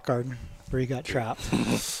A-Ray Rock Garden where he got trapped. Dude,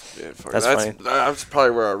 That's funny. That's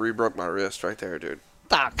probably where I re-broke my wrist right there, dude.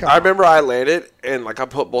 Ah, I remember I landed and like I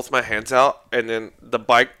put both my hands out and then the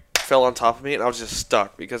bike fell on top of me and I was just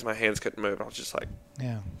stuck because my hands couldn't move. I was just like,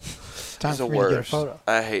 yeah. Time it's for the me to get a worst. photo.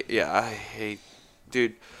 I hate,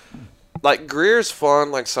 dude. Like Greer's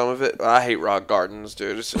fun, like some of it. But I hate rock gardens,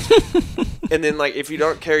 dude. It's just, and then like if you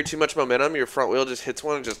don't carry too much momentum, your front wheel just hits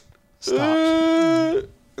one and just stops,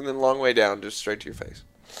 and then long way down, just straight to your face.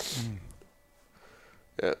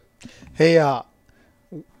 Yeah. Hey,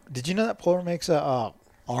 did you know that Polar makes a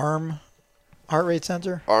arm heart rate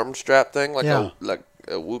sensor? Arm strap thing, like Yeah.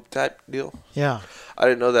 a Whoop type deal. Yeah. I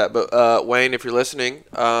didn't know that, but Wayne, if you're listening,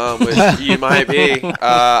 which you might be,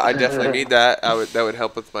 I definitely need that. That would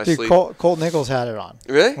help with my Dude, sleep. Colt Nichols had it on.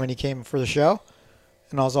 Really? When he came for the show.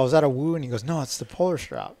 And I was at a Woo, and he goes, no, it's the Polar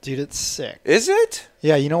strap. Dude, it's sick. Is it?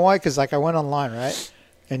 Yeah, you know why? Because like I went online, right?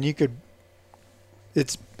 And you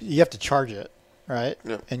have to charge it, right?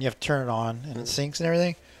 Yeah. And you have to turn it on, and it syncs and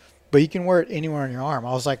everything. But you can wear it anywhere on your arm.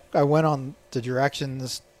 I went on the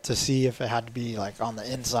directions to see if it had to be like on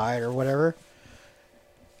the inside or whatever.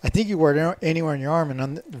 I think you wear it anywhere on your arm. And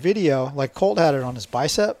on the video, like Colt had it on his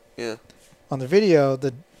bicep. Yeah. On the video,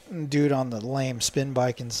 the dude on the lame spin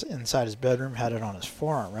bike inside his bedroom had it on his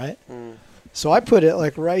forearm, right? So I put it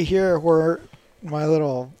like right here where my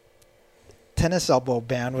little tennis elbow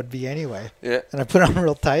band would be anyway. Yeah. And I put it on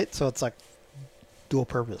real tight, so it's like dual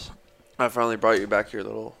purpose. I finally brought you back your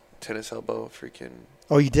little tennis elbow freaking.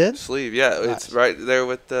 Oh, you did? Sleeve, yeah. Nice. It's right there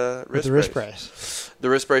with the wrist brace. The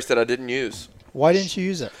wrist brace that I didn't use. Why didn't you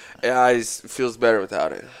use it? Yeah, it feels better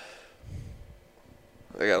without it.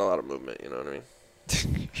 I got a lot of movement, you know what I mean?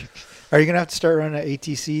 Are you going to have to start running an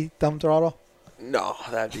ATC thumb throttle? No,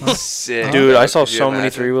 that'd be sick. Dude, I saw Could you so many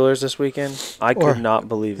imagine? three-wheelers this weekend. I could not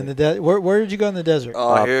believe In it. the where did you go in the desert?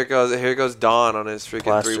 Oh, here it goes. Here goes Don on his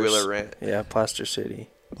freaking three-wheeler rant. Yeah, Plaster City.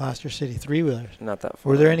 Plaster City, three-wheelers. Not that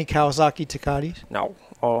far. Were there any Kawasaki Takatis? No,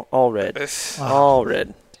 all red. Wow. All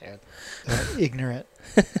red. Ignorant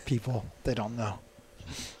people. They don't know.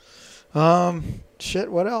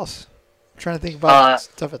 Shit, what else? I'm trying to think about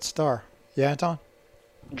stuff at Star. Yeah, Anton?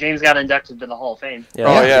 James got inducted to the Hall of Fame. Yeah,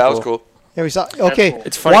 oh, yeah, that was cool. Yeah, we saw. Okay, cool.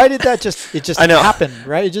 It's funny. Why did that just? It just I know. happened,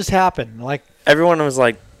 right? It just happened. Like Everyone was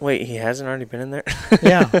like, "Wait, he hasn't already been in there?"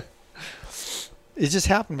 yeah, it just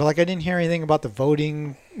happened. But like, I didn't hear anything about the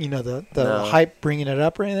voting. You know, the No. hype bringing it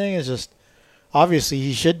up or anything. It's just obviously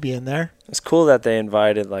he should be in there. It's cool that they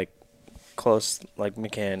invited like close like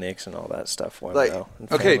mechanics and all that stuff. Went Like, though,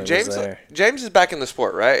 and okay, family was James. there. James is back in the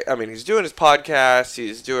sport, right? I mean, he's doing his podcast.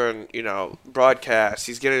 He's doing, broadcasts.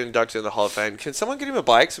 He's getting inducted in the Hall of Fame. Can someone get him a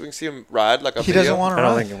bike so we can see him ride like a He video? doesn't want I to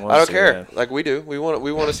don't run. think it wants I don't to, care. yeah. Like we do. We want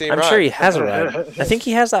to see him I'm ride. sure he has a ride. I think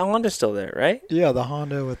he has that Honda still there, right? Yeah, the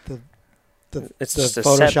Honda with the It's just a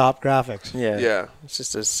Photoshop graphics. Yeah. Yeah. It's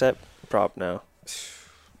just a set prop now.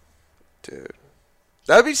 Dude.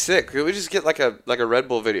 That'd be sick. Could we just get like a Red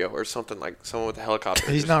Bull video or something, like someone with a helicopter?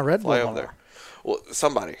 He's just not Red Bull fly no over there. more. Well,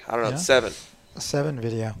 somebody. I don't know. Yeah. 7. A 7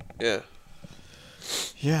 video. Yeah.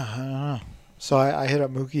 Yeah, I don't know. So I hit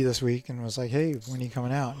up Mookie this week and was like, "Hey, when are you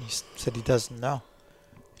coming out?" And he said he doesn't know.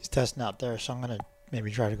 He's testing out there, so I'm gonna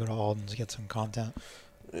maybe try to go to Alden's to get some content.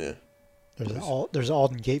 Yeah. There's an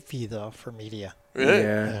Alden gate fee though for media. Really?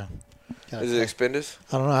 Yeah. Gotta Is pay. it Expendus?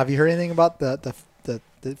 I don't know. Have you heard anything about the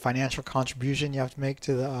financial contribution you have to make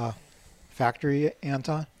to the factory,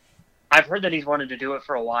 Anton? I've heard that he's wanted to do it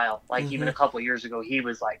for a while. Like even a couple of years ago, he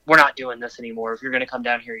was like, "We're not doing this anymore. If you're going to come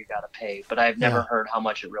down here, you got to pay." But I've never heard how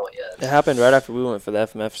much it really is. It happened right after we went for the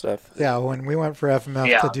FMF stuff. Yeah, when we went for FMF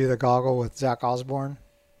Yeah. to do the goggle with Zach Osborne,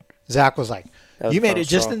 Zach was like, That was "You made fun it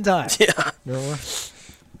just straw. in time." Yeah. Remember?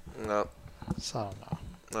 No. So I don't know.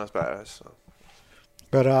 That's badass. So.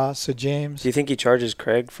 But so James, Do you think he charges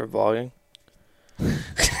Craig for vlogging?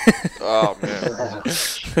 Oh, man.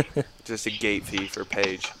 Just a gate fee for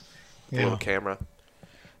Paige. The Yeah. little camera.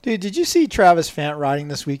 dude, did you see Travis Fant riding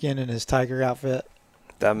this weekend in his tiger outfit?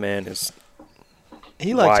 That man is.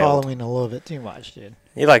 He likes Wild. Halloween a little bit too much, dude.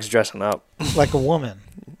 He likes dressing up. Like a woman,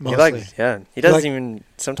 He mostly. likes, yeah. He doesn't like- even.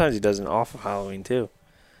 Sometimes he doesn't off of Halloween too.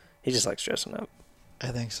 He just likes dressing up. I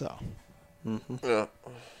think so. Mm-hmm. Yeah.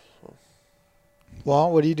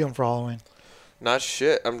 Well, what are you doing for Halloween? Not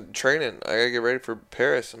shit. I'm training. I gotta get ready for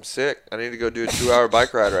Paris. I'm sick. I need to go do a 2-hour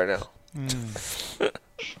bike ride right now. I'm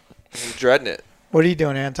dreading it. What are you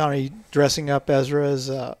doing, Anton? Are you dressing up Ezra as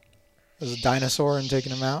a dinosaur and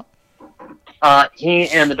taking him out? He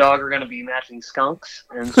and the dog are going to be matching skunks,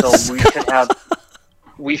 and so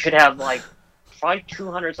we should have like probably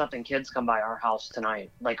 200 something kids come by our house tonight.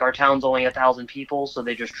 Like our town's only 1,000 people, so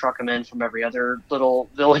they just truck them in from every other little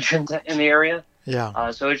village in the area. Yeah.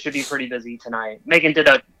 So it should be pretty busy tonight. Megan did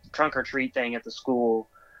a trunk or treat thing at the school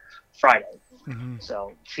Friday,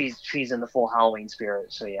 so she's in the full Halloween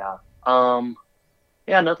spirit. So yeah,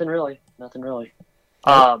 nothing really.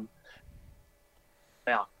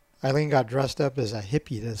 Yeah. Eileen got dressed up as a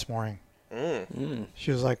hippie this morning. Mm.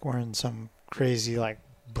 She was like wearing some crazy like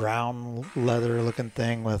brown leather looking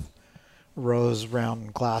thing with rose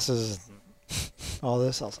round glasses and all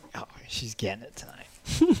this. I was like, oh, she's getting it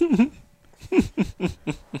tonight.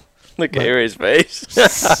 Look at Harry's face.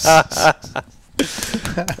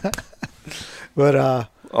 But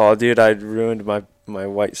oh, dude, I ruined my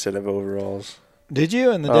white set of overalls. Did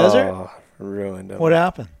you in the desert? Oh, ruined them. What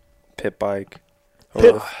happened? Pit bike.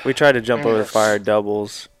 Pit- We tried to jump over the fire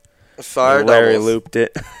doubles. Fire Larry doubles. looped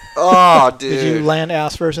it. Oh, dude. Did you land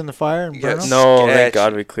ass first in the fire and burn them? No, Sketch. thank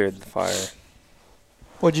God we cleared the fire.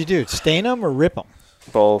 What'd you do? Stain them or rip them?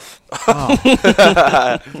 Both.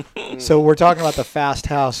 Oh. So we're talking about the Fast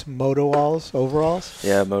House Moto Walls overalls.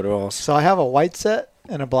 Yeah, motoralls. So I have a white set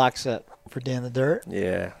and a black set for Dan the Dirt.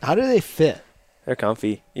 Yeah. How do they fit? They're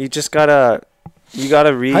comfy. You just gotta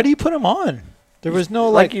read. How do you put them on? There was no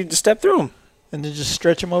like you just step through them. And then just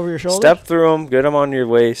stretch them over your shoulders? Step through them, get them on your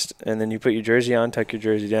waist, and then you put your jersey on, tuck your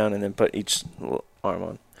jersey down, and then put each little arm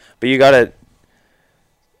on. But you gotta,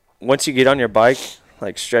 once you get on your bike,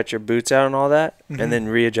 like stretch your boots out and all that, and then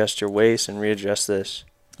readjust your waist and readjust this.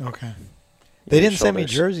 Okay. They didn't send me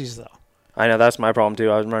shoulders. jerseys, though. I know, that's my problem, too.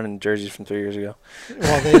 I was running jerseys from 3 years ago.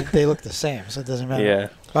 Well, they look the same, so it doesn't matter. Yeah.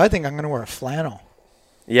 But I think I'm going to wear a flannel.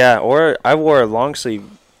 Yeah, or I wore a long sleeve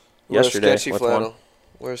Wear yesterday. a sketchy with flannel. one.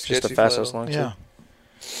 Wear a Just a sketchy Fast flannel. House long Yeah.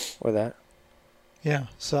 sleeve. Or that. Yeah.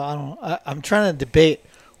 So I'm trying to debate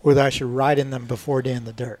whether I should ride in them before Dan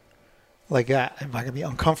the Dirt. Like, am I going to be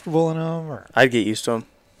uncomfortable in them? Or I'd get used to them.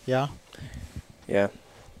 Yeah? Yeah.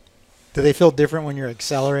 Do they feel different when you're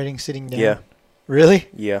accelerating sitting down? Yeah. Really?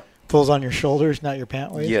 Yeah. Pulls on your shoulders, not your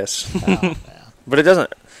pant waist? Yes. Oh, man. But it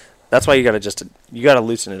doesn't. That's why you gotta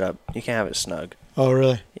loosen it up. You can't have it snug. Oh,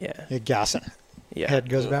 really? Yeah. You're gassing. Yeah. Head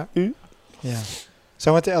goes back? Yeah.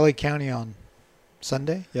 So I went to LA County on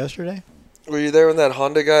yesterday. Were you there when that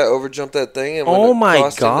Honda guy overjumped that thing and Oh went my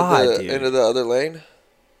across God, into dude. into the other lane? The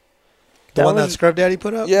That one that was- Scrub Daddy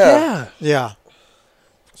put up? Yeah. Yeah.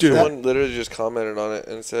 Dude, That- someone literally just commented on it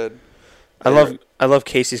and said, I love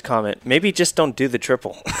Casey's comment. Maybe just don't do the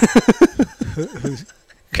triple.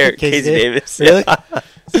 Casey Davis. Really? I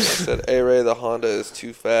said, "Hey Ray, the Honda is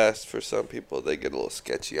too fast for some people. They get a little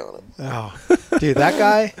sketchy on them." Oh, dude, that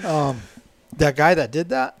guy that did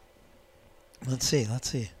that. Let's see.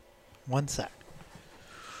 One sec.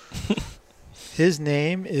 His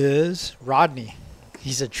name is Rodney.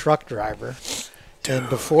 He's a truck driver. And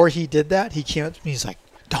before he did that, he came up to me. He's like,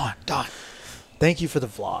 Don, thank you for the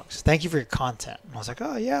vlogs. Thank you for your content. And I was like,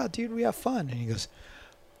 oh, yeah, dude, we have fun. And he goes,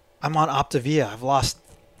 I'm on Optavia. I've lost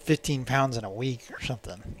 15 pounds in a week or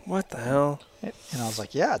something. What the hell? And I was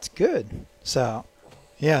like, yeah, it's good. So,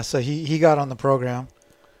 yeah, so he got on the program,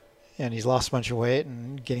 and he's lost a bunch of weight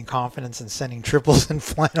and getting confidence and sending triples and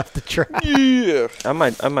flying off the track. Yeah. I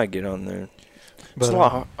might get on there. But, It's a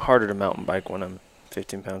lot harder to mountain bike when I'm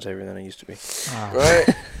 15 pounds heavier than I used to be. Right?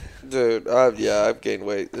 Dude, I've gained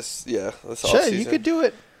weight. This Shit, off-season. you could do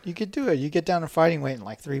it. You get down to fighting weight in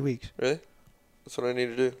like 3 weeks. Really? That's what I need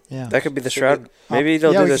to do. Yeah. That could be the Send Shroud. Maybe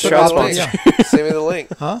they'll yeah, do we the can Shroud put it sponsor. on the Send me the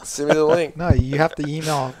link. Huh? Send me the link. No, you have to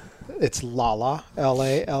email. It's Lala,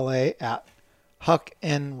 Lala at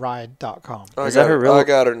hucknride.com. Is that her real? I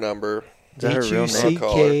got her number. Is that her real name?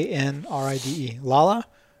 HUCKNRIDE. Lala?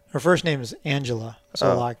 Her first name is Angela.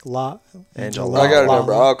 So Oh. like Angela. I got her Lala.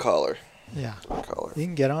 number. I'll call her. Yeah. I'll call her. You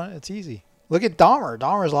can get on it. It's easy. Look at Dahmer.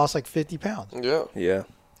 Dahmer's lost like 50 pounds. Yeah. Yeah.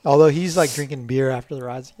 Although he's like drinking beer after the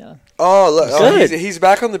rides again. Oh, look, Good. he's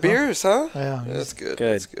back on the beers, huh? Yeah. That's good.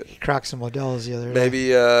 Good. That's good. He cracked some Modelo's the other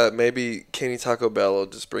day. Maybe Kenny Taco Bell will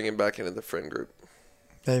just bring him back into the friend group.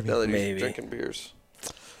 Maybe. Now that he's Maybe. drinking beers.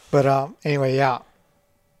 But anyway, yeah.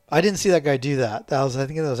 I didn't see that guy do that. I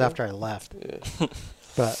think that was after I left. Yeah.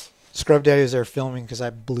 But Scrub Daddy was there filming because I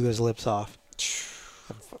blew his lips off.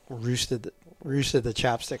 I roosted the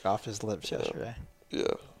chapstick off his lips yesterday. Yeah.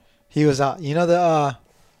 He was out. You know the.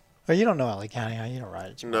 Oh, you don't know LA County. Huh? You don't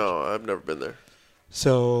ride it. No, I've never been there.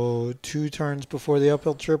 So 2 turns before the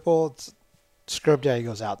uphill triple, Scrub Daddy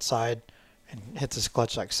goes outside and hits his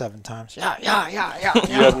clutch like 7 times. Yeah.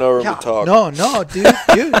 You have no room to talk. No, dude.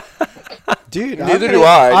 Dude, Neither do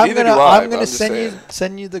I. I'm gonna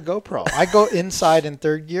send you the GoPro. I go inside in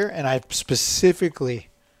 3rd gear and I specifically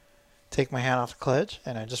take my hand off the clutch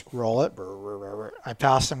and I just roll it. I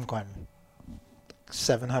passed him going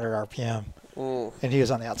 700 RPM, and he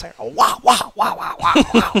was on the outside. Oh, wow.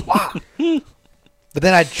 But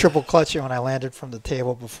then I triple clutch it when I landed from the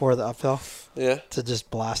table before the uphill. Yeah. To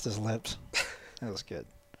just blast his lips. It was good.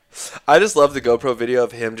 I just love the GoPro video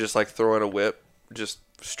of him just like throwing a whip just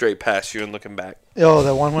straight past you and looking back. Oh,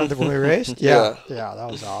 the one that we raced? Yeah, that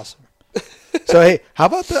was awesome. So hey, how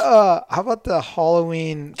about the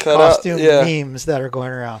Halloween costume memes that are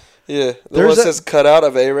going around? Yeah, the one that says "cutout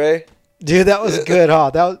of A-Ray." Dude, that was good,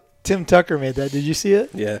 huh? Tim Tucker made that. Did you see it?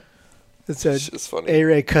 Yeah, it said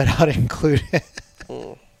A-Ray cutout included.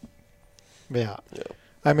 Yeah,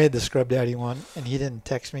 I made the Scrub Daddy one, and he didn't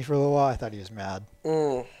text me for a little while. I thought he was mad.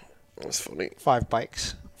 That's funny. 5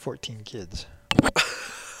 bikes, 14 kids,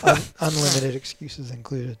 unlimited excuses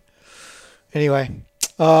included. Anyway.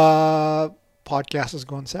 Podcast is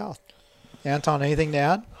going south. Anton, anything to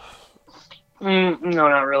add? No,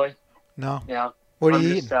 not really. No? Yeah. What are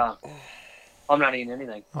you eating? I'm not eating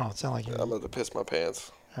anything. Oh, it sounds like you. I'm about to piss my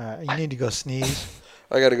pants. You need to go sneeze.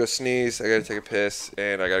 I got to go sneeze. I got to take a piss,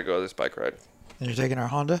 and I got to go on this bike ride. And you're taking our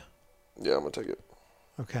Honda? Yeah, I'm going to take it.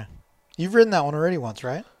 Okay. You've ridden that one already once,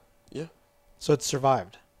 right? Yeah. So it's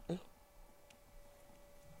survived. Yeah.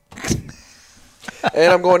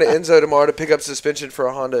 And I'm going to Enzo tomorrow to pick up suspension for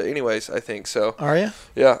a Honda anyways, I think. So. Are you?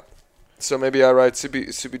 Yeah. So maybe I ride Super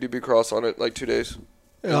Duper Cross on it like 2 days.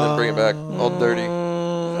 And then bring it back all dirty.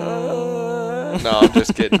 No, I'm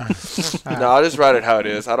just kidding. No, I'll just ride it how it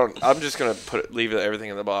is. I'm just going to leave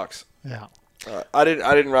everything in the box. Yeah. I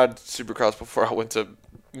didn't ride Supercross before I went to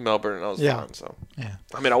Melbourne, and I was fine. So. Yeah.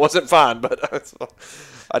 I mean, I wasn't fine, but I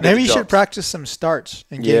did. Maybe you should practice some starts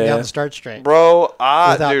and get down the start straight. Bro,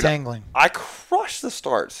 without tangling. I crushed the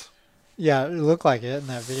starts. Yeah, it looked like it in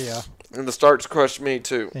that video. And the starts crushed me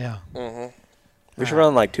too. Yeah. Mm-hmm. We should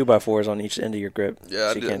run like 2x4s on each end of your grip.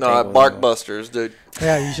 Yeah, so bark busters, dude.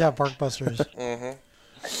 Yeah, you should have bark busters.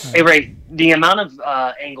 Mm-hmm. Hey, Ray, the amount of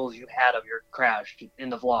angles you had of your crash in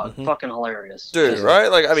the vlog, fucking hilarious. Dude, right?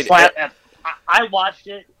 Like, I mean, I watched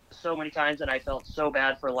it so many times, and I felt so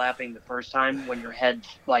bad for lapping the first time when your head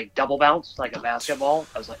like double bounced like a basketball.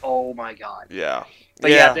 I was like, oh my god. Yeah.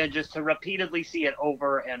 But yeah, then just to repeatedly see it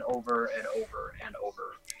over and over and over and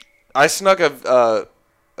over. I snuck a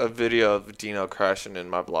video of Dino crashing in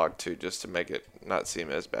my blog too, just to make it not seem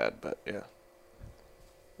as bad. But yeah,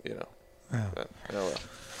 you know. Yeah. But, oh well.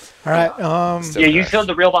 All right. Yeah, you showed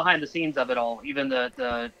the real behind the scenes of it all, even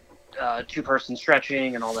the 2-person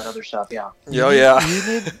stretching and all that other stuff. Yeah.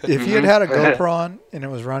 If you had a GoPro on and it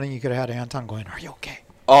was running, you could have had Anton going, "Are you okay?"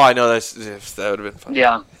 Oh, I know that would have been fun.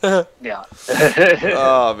 Yeah. Yeah.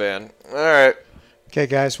 Oh man. All right. Okay,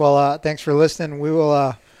 guys. Well, thanks for listening. We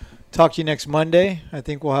will talk to you next Monday. I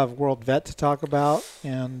think we'll have World Vet to talk about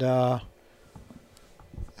and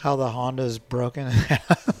how the Honda is broken.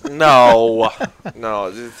 No,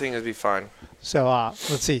 the thing would be fine. So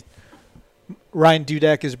let's see. Ryan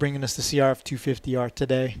Dudek is bringing us the CRF 250R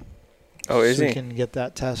today. Oh, is so he? We can get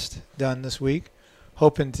that test done this week.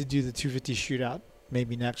 Hoping to do the 250 shootout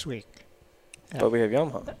maybe next week. Yeah. But we have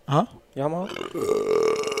Yamaha. Huh?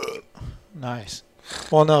 Yamaha? Nice.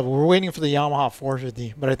 Well, no, we're waiting for the Yamaha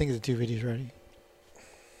 450, but I think the 250 is ready.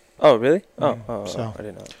 Oh, really? So I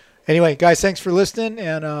didn't know. Anyway, guys, thanks for listening,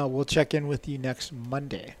 and we'll check in with you next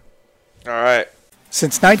Monday. All right.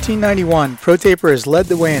 Since 1991, ProTaper has led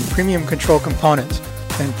the way in premium control components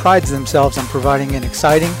and prides themselves on providing an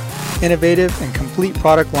exciting, innovative, and complete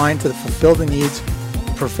product line to fulfill the needs of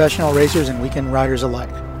professional racers and weekend riders alike.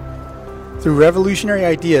 Through revolutionary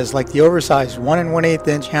ideas like the oversized 1 1/8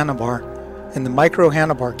 inch handlebar and the micro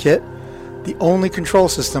handlebar kit, the only control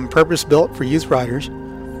system purpose-built for youth riders,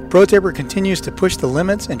 ProTaper continues to push the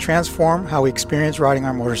limits and transform how we experience riding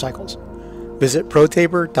our motorcycles. Visit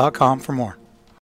ProTaper.com for more.